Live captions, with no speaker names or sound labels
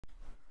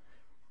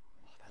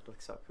it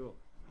looks so cool.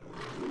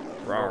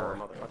 Rawr.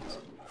 Motherfuckers.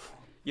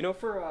 You know,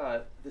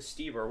 for the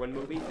Steve Irwin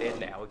movie, they had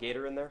an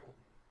alligator in there.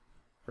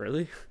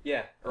 Really? Yeah,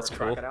 or That's a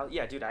cool. crocodile.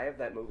 Yeah, dude, I have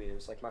that movie. It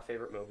was like my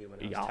favorite movie when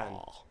I was 10.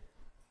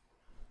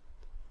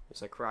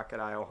 It's a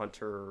crocodile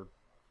hunter,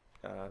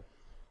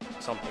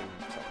 something.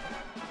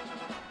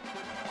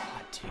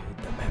 Oh, dude,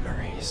 the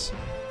memories.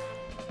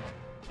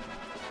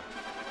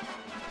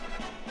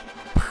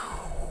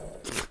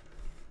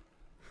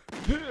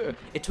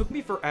 It took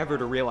me forever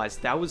to realize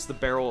that was the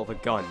barrel of a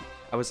gun.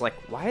 I was like,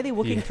 why are they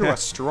looking through a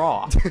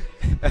straw?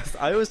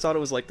 I always thought it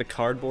was like the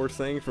cardboard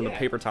thing from the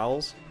paper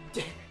towels.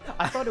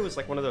 I thought it was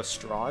like one of those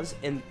straws,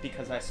 and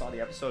because I saw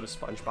the episode of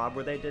SpongeBob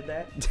where they did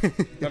that.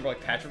 Remember,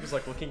 like, Patrick was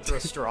like looking through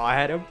a straw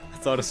at him? I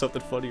thought of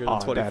something funnier than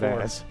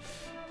 24.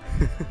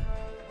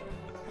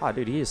 Oh,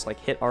 dude, he just like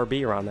hit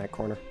RB around that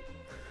corner.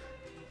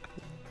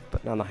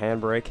 Putting on the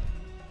handbrake.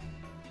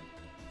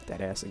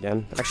 Dead ass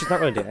again. Actually, it's not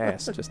really dead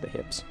ass, just the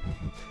hips.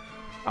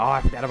 Oh,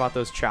 I forgot about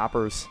those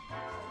choppers.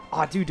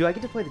 Oh, dude, do I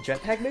get to play the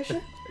jetpack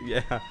mission?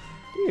 Yeah.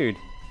 Dude.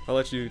 I'll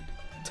let you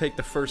take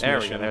the first There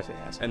mission, we go, there's the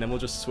ass. and then we'll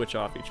just switch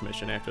off each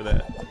mission after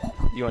that.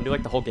 You want to do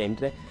like the whole game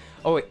today?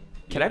 Oh, wait.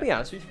 Can I be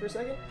honest with you for a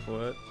second?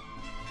 What?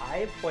 I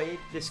have played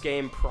this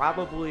game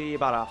probably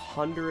about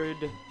 100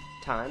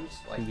 times,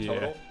 like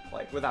total,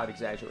 like without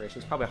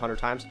exaggerations, probably 100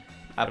 times.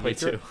 I played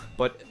through it,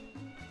 but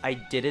I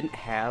didn't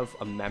have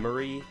a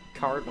memory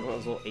card when I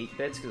was little 8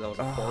 bits because I was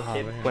a poor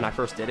kid when I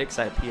first did it because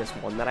I had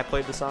PS1 that I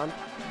played this on.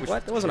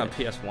 What? That wasn't on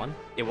PS1?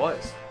 It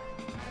was.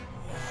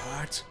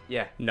 What?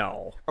 Yeah.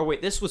 No. Oh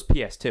wait, this was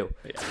PS2.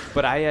 Yeah.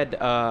 But I had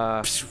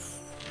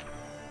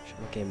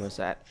what game was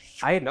that?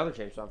 I had another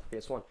James Bond for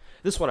PS1.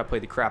 This one I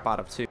played the crap out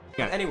of too.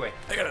 Anyway,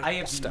 I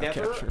have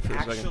never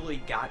actually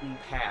gotten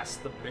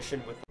past the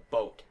mission with the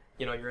boat.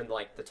 You know, you're in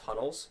like the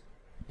tunnels.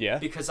 Yeah.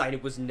 Because I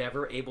was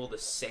never able to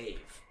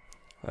save.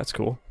 That's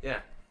cool. Yeah.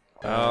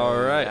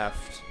 Alright.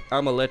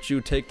 I'm gonna let you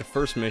take the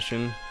first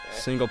mission,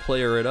 single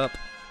player it up.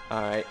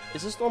 Alright.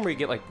 Is this the one where you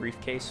get like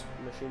briefcase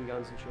machine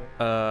guns and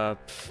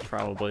shit?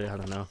 Probably, I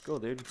don't know. Cool,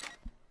 dude.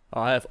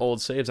 Oh, I have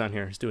old saves on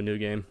here. Let's do a new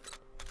game.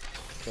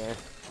 Okay.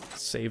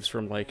 Saves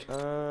from like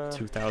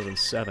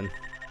 2007.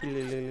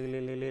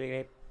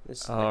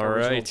 This is All like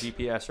original right.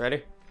 GPS,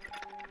 ready?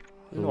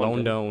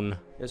 London.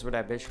 Here's where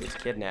that bitch was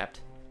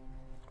kidnapped.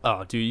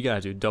 Oh, dude, you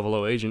gotta do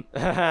 00 Agent.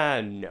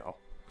 No.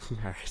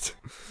 Alright.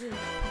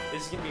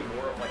 This is gonna be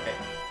more of like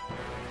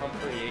a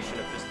compilation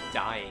of just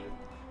dying.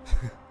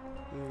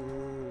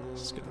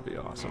 This is gonna be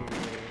awesome.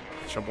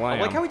 I Shablam.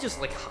 like how he just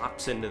like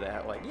hops into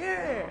that, like,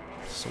 yeah!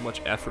 So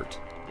much effort.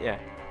 Yeah.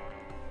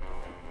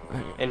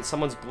 And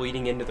someone's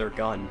bleeding into their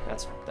gun.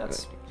 That's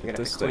you're gonna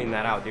have to clean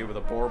that out, dude, with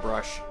a bore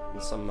brush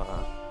and some,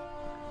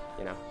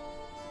 you know,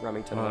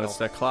 Remington oil. Oh, that's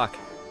that clock.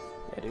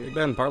 Yeah, dude. Big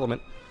Ben,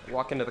 Parliament.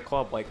 Walk into the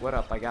club like, what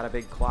up? I got a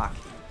big clock.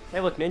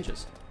 Hey, look,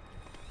 ninjas.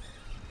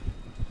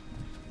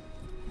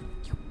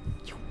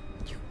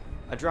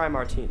 A dry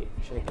martini.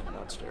 Shaken,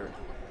 not stirred.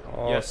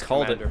 Oh, Yes,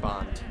 called Commander it.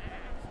 Bond.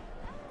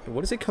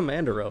 What is he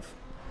commander of?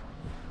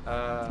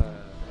 Oh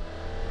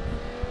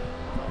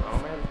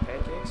man,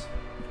 pancakes?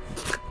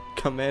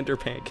 Commander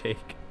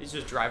Pancake. He's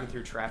just driving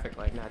through traffic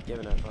like not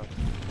giving a fuck.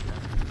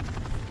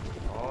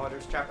 Oh,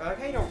 there's chopper. Like,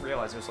 how you don't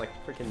realize there's like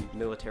freaking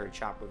military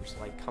choppers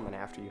like coming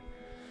after you.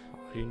 Oh,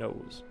 he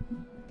knows.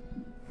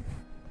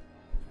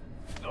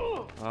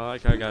 Oh,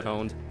 that guy got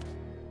owned.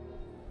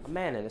 A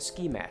man in a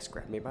ski mask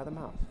grabbed me by the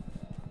mouth.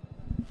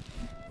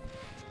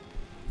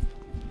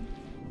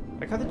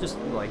 Like how they're just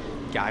like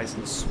guys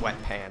in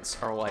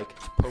sweatpants are like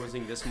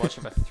posing this much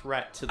of a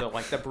threat to the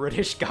like the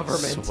British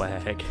government.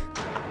 Swag.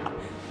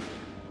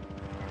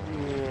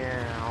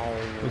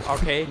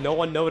 Okay, no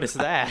one noticed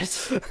that.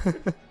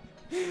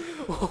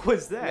 What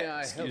was that?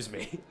 Excuse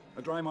me.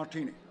 A dry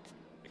martini.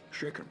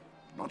 Shaken,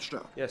 not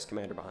stirred. Yes,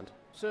 Commander Bond.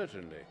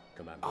 Certainly,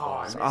 Commander Oh,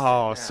 Bond.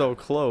 Oh, so Where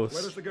close.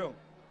 does the girl?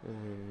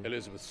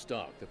 Elizabeth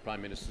Stark, the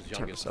Prime Minister's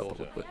youngest yourself up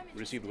a daughter, little bit.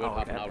 received word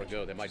half an hour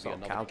ago there might be So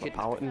another kid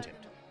cosmopolitan.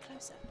 detected.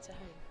 Closer to home.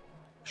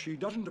 She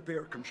doesn't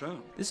appear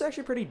concerned. This is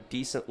actually pretty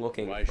decent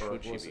looking. Why for,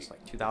 should she what was be? this,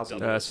 like 2000?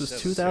 This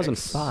was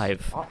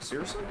 2005. Oh,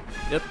 seriously?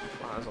 Yep.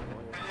 Wow, that's a long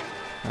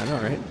I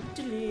know, right?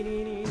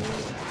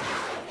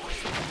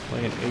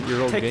 Playing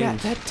 8-year-old Take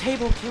games. that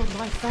table killed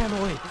my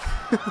family.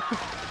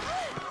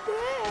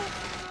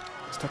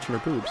 He's touching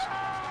her boobs.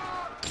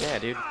 Yeah,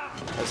 dude.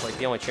 That's like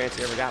the only chance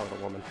he ever got with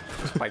a woman.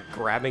 Just by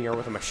grabbing her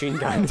with a machine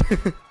gun.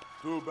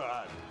 Too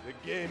bad. The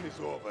game is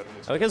over. I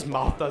think his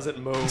mouth doesn't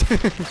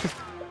move.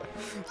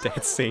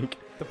 Dad sink.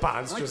 The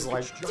Bond's just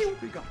like, It's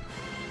just begun.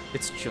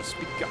 it's just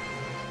begun.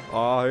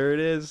 Oh, here it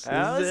is.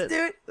 Let's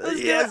do it. Let's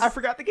do it. I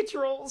forgot the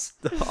controls.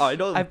 Oh, I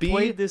know. I've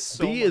played this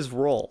so B much. is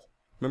roll.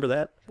 Remember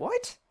that?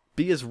 What?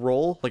 B is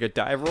roll, like a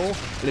dive roll.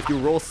 And if you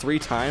roll 3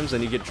 times,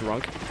 then you get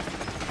drunk.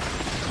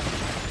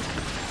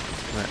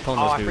 Alright, pulling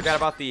Oh, those I dudes. forgot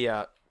about the,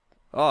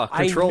 Oh,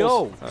 I controls.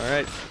 know.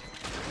 Alright.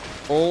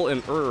 Ol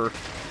and Alright,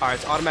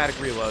 it's automatic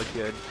reload.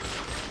 Good.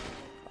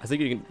 I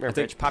think you can. Here,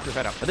 bitch, pop your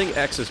head up. I think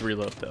X is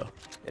reload though.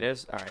 It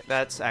is? Alright,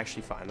 that's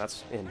actually fine.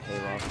 That's in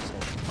Halo.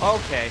 So.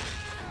 Okay.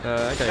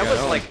 That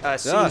was like a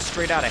scene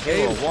straight out of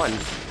Halo 1.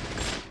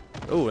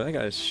 Oh, that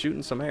guy's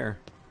shooting some air.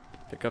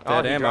 Pick up Oh,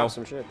 that he ammo. dropped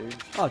some shit, dude.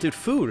 Oh, dude,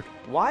 food.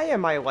 Why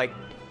am I like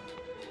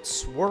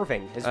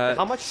swerving?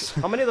 How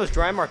many of those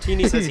dry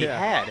martinis has he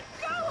had?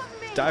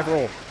 Dive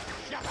roll.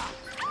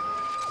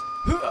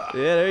 Yeah,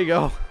 there you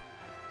go.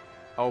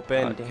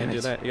 Open. Damn Can't do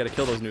it. that. You gotta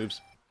kill those noobs.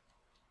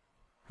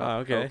 Oh,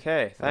 okay.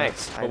 Okay,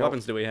 thanks. What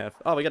weapons do we have?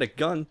 Oh, we got a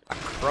gun. A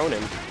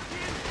Cronin.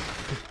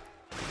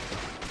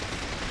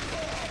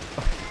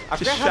 I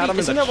Just forgot shot him in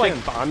isn't the there chin.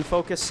 like bond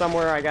focus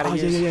somewhere I gotta Oh,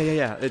 use?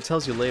 yeah. It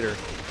tells you later.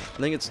 I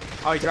think it's...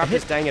 Oh, he dropped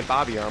his dang it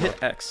Bobby armor.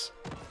 Hit X.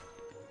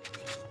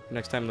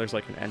 Next time there's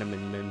like an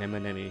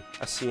enemy.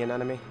 A sea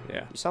enemy?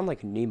 Yeah. You sound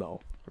like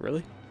Nemo.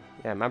 Really?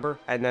 Yeah, remember?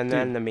 And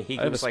then the Mohican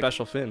I have a was like...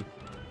 special fin.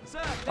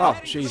 Oh,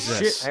 Jesus.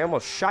 Shit, I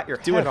almost shot your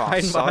Dude, head off,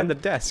 hiding son. behind the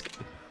desk.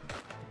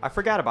 I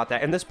forgot about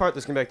that. In this part,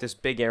 there's gonna be like this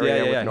big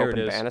area with an here open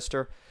it is.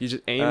 banister. You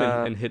just aim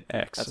and hit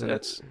X, that's and it.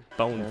 that's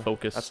bone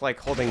focus. That's like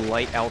holding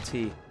light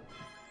LT.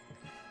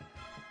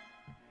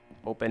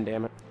 Open,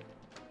 damn it.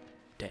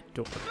 Dead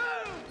door.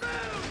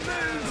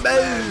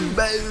 Boom,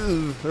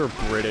 boom. They're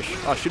British.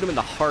 Oh, shoot him in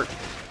the heart.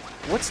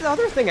 What's the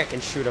other thing I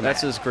can shoot him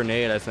That's at? his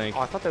grenade, I think.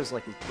 Oh, I thought that was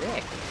like his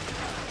dick.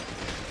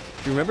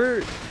 Do you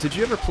remember? Did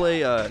you ever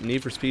play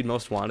Need for Speed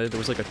Most Wanted? There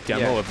was like a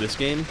demo Yeah. of this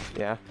game.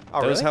 Yeah.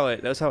 Oh, That was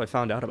really? how I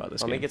found out about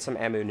this Let game. me get some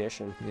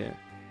ammunition. Yeah.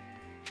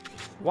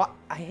 What?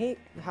 I hate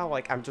how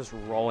like I'm just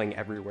rolling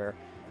everywhere.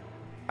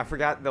 I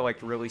forgot the like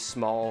really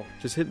small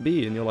Just hit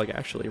B and you'll like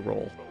actually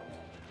roll.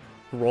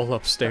 Roll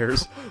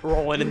upstairs.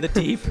 rolling in the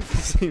deep.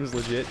 Seems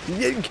legit.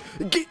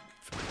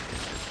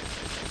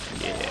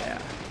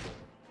 Yeah.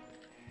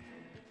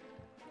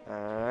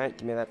 Alright,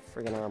 give me that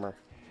friggin' armor.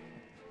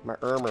 My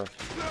armor.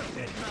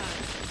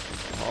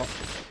 Oh.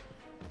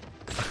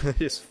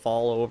 Just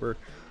fall over.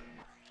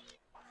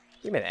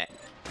 Give me that.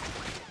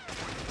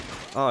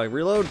 Oh,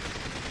 reload.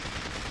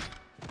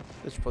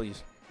 Just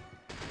please.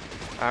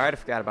 Alright, I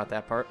forgot about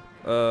that part.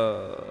 Hang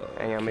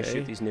on, let me okay.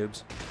 shoot these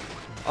noobs.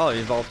 Oh,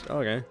 you vault.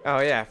 Okay. Oh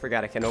yeah, I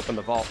forgot I can open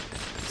the vault.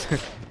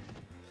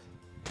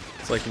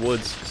 It's like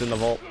Woods. It's in the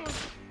vault.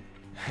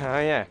 Oh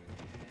yeah.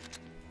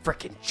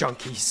 Frickin'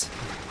 junkies.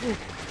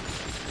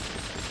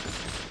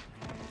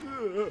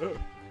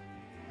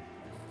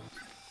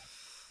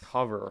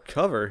 Cover.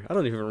 Cover? I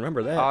don't even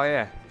remember that. Oh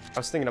yeah. I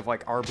was thinking of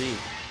like RB.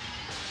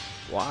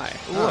 Why?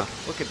 Look,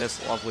 look at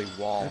this lovely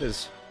wall. That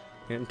is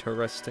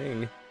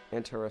interesting.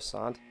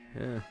 Interessant.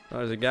 Yeah. Oh,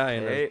 there's a guy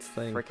in Hey, that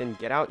thing. frickin'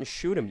 get out and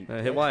shoot him, you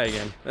Hit bitch. Y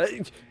again.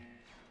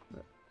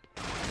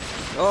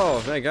 Oh,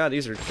 thank God,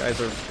 these guys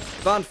are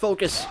on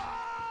focus.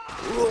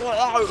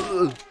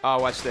 Oh,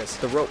 watch this.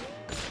 The rope.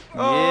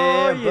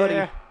 Oh, yeah, buddy.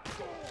 yeah.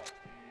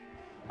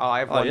 Oh, I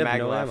have Oh, one you have mag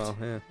no left. ammo.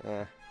 Yeah.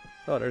 Yeah.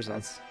 Oh, there's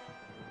none.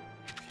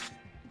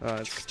 Oh,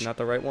 it's not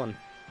the right one.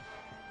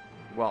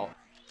 Well,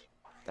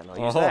 then I'll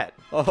use that.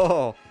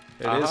 Oh,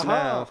 it is Uh-huh.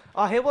 now.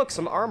 Oh, hey, look,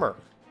 some armor.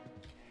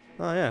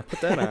 Oh yeah, put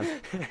that on.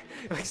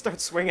 Like,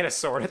 start swinging a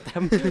sword at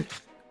them. Those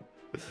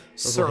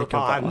Sir like a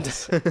Bond.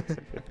 boss.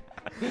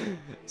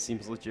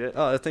 Seems legit.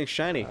 Oh, that thing's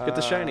shiny. Get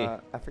the shiny.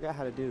 I forgot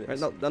how to do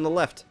this. Right on the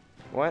left.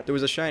 What? There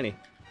was a shiny.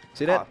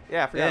 See that? Oh,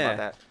 yeah, I forgot about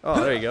that.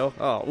 Oh, there you go.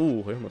 Oh,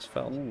 ooh, I almost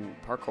fell. Ooh,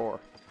 parkour.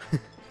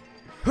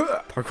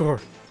 Parkour.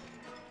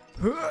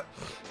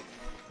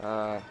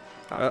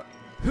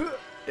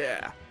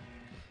 Yeah.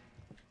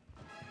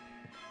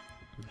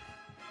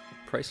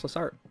 Priceless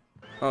art.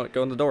 Oh,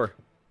 go in the door.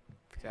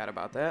 Forgot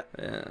about that.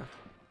 Yeah.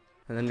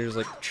 And then there's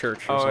like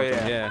church or Oh,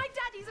 something. yeah. My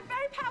daddy's a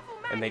very powerful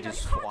man. And they you know,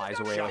 just you can't flies let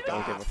him away show like you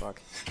don't give a off.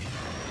 fuck.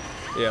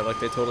 Yeah, like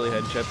they totally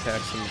had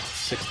jetpacks in the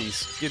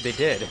 60s. Dude, they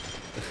did.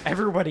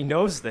 Everybody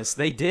knows this.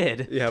 They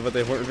did. Yeah, but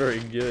they weren't very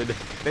good.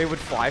 They would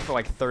fly for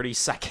like 30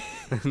 seconds.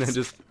 And then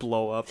just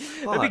blow up.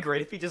 That'd be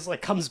great if he just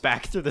like comes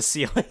back through the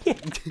ceiling.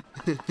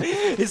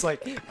 He's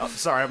like, oh,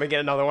 sorry, I'm gonna get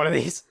another one of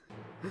these.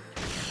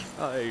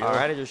 Oh, there you go.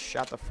 Alright, I just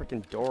shot the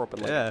freaking door open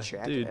like Yeah, a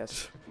jackass.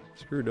 dude.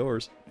 Screw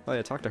doors. Oh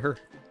yeah, talk to her.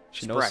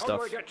 She knows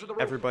Sprite. stuff.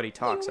 Everybody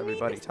talks, You need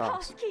everybody this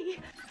talks.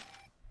 passkey.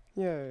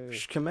 Yay.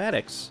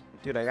 Schematics.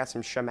 Dude, I got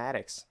some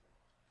schematics.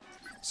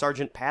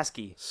 Sergeant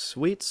Paskey.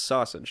 Sweet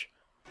sausage.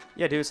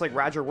 Yeah, dude, it's like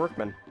Roger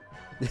Workman.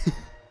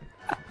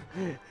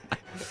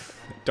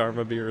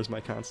 Dharma beer is my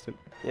constant.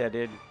 Yeah,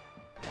 dude.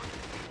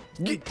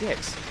 Get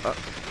dicks.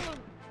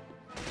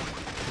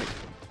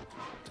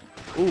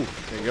 Ooh,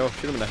 there you go.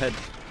 Shoot him in the head.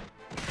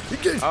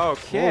 Okay.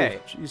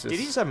 Oh, Jesus. Did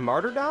he use a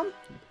martyrdom?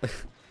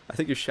 I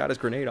think you shot his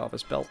grenade off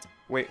his belt.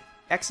 Wait,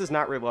 X is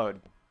not reload.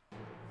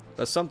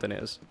 Something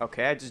is.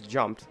 Okay, I just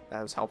jumped.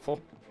 That was helpful.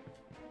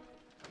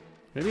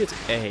 Maybe it's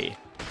A.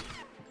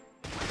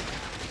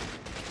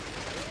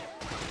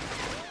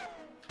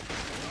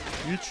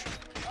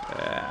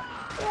 Yeah.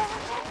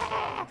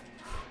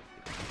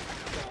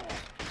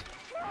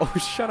 Oh, he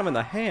shot him in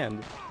the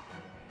hand.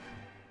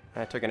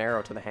 I took an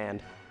arrow to the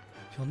hand.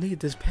 You'll need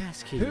this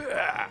passkey.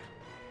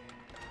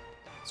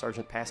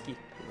 Sergeant Paskey,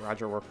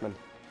 Roger Workman.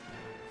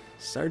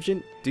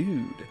 Sergeant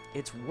Dude.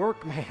 It's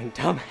Workman,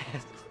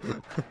 dumbass.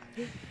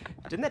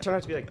 Didn't that turn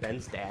out to be like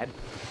Ben's dad?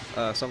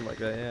 Something like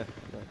that, yeah.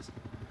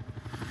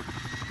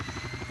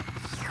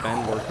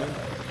 Ben working?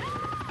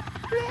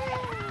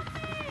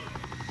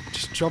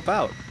 Just jump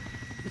out.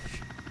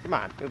 Come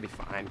on, it'll be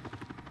fine.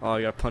 Oh,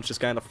 you gotta punch this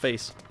guy in the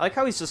face. I like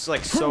how he's just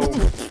like so.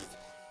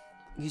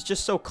 He's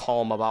just so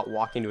calm about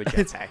walking to a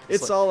jetpack.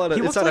 It's like, all on a.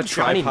 He It's looks on like a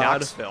Johnny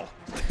tripod. Knoxville.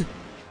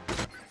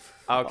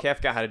 Okay, I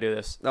forgot how to do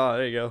this. Oh,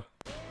 there you go.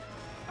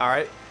 All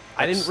right,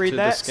 I X didn't read to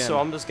that, descend. so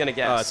I'm just gonna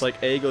guess. It's like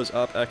A goes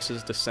up, X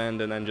is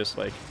descend, and then just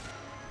like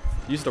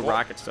use the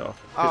rockets though.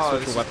 oh,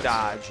 Switch this your is weapons.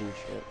 dodge and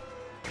shit.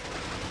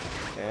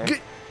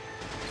 Okay.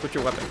 Switch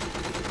your weapon.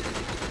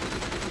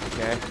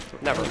 Okay.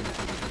 Never.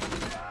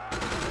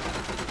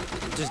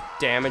 Just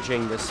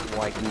damaging this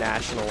like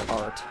national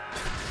art.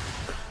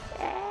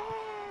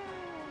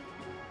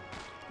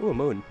 Ooh, a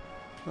moon.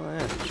 Oh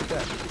yeah, shoot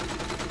that.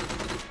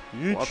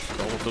 Let's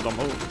go to the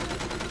moon.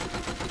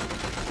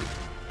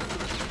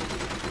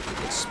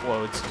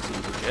 Explodes.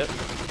 Seems legit.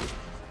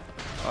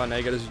 Oh, now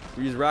you gotta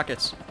use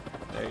rockets.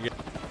 There you go.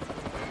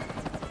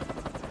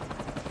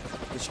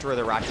 Destroy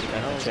the rocket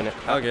damage in it.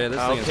 Okay, this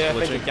thing is Okay, I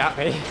think glitching. it got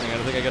me. Hang on,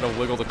 I think I gotta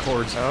wiggle the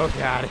cords. Oh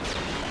god.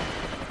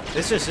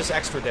 This is just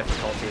extra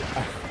difficulty.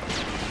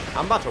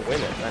 I'm about to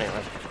win it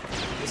anyway.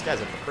 This guy's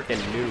a freaking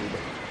noob.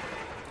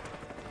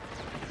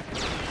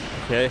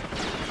 Okay.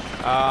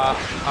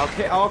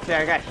 Okay,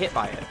 I got hit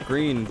by it.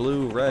 Green,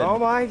 blue, red. Oh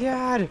my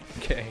god.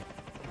 Okay.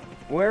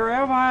 Where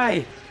am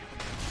I?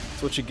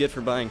 That's what you get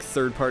for buying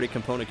third-party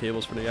component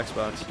cables for the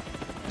Xbox.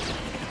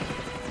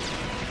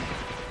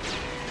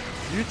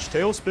 Huge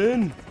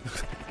tailspin.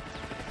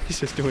 He's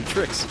just doing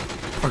tricks.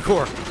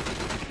 Parkour.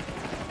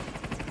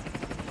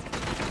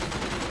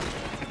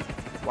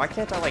 Why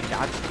can't I like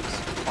dodge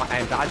these? Well,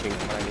 I'm dodging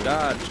them, but I mean.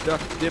 Dodge,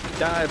 duck, dip,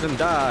 dive, and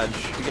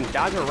dodge. You can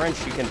dodge a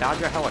wrench, you can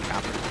dodge a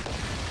helicopter.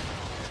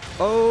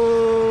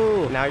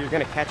 Oh! Now you're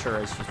gonna catch her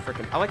as she's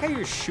freaking. I like how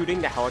you're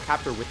shooting the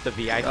helicopter with the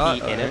VIP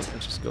in it. It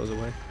just goes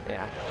away.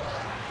 Yeah.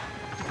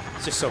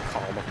 It's just so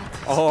calm.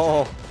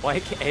 Oh!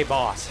 Like, hey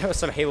boss, that was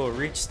some Halo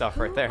Reach stuff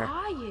right there. Who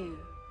are you?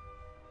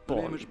 My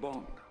name is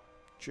Bond.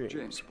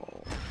 James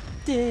Bond.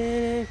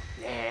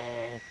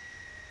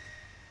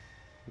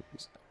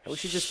 We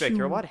should just be like,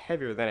 you're a lot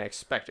heavier than I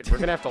expected. We're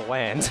gonna have to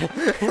land.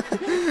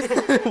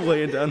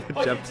 Laying down the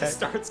It jetpack. just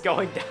starts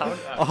going down.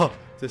 Oh,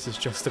 this is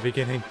just the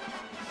beginning.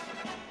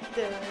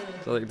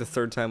 It's like the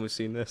third time we've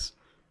seen this.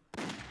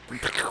 I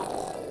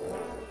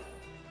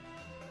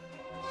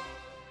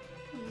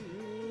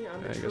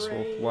guess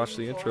we'll watch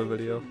the intro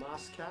video.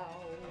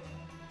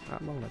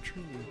 I'm on a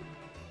tree.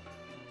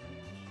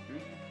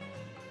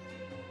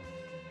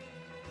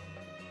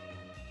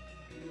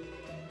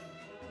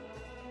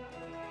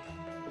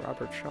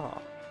 Robert Shaw.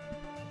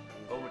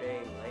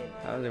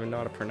 I don't even know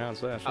how to pronounce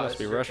that. She must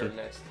be Russian.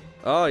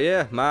 Oh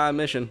yeah, my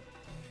mission.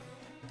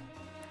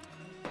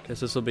 Guess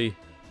this will be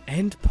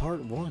end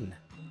part 1.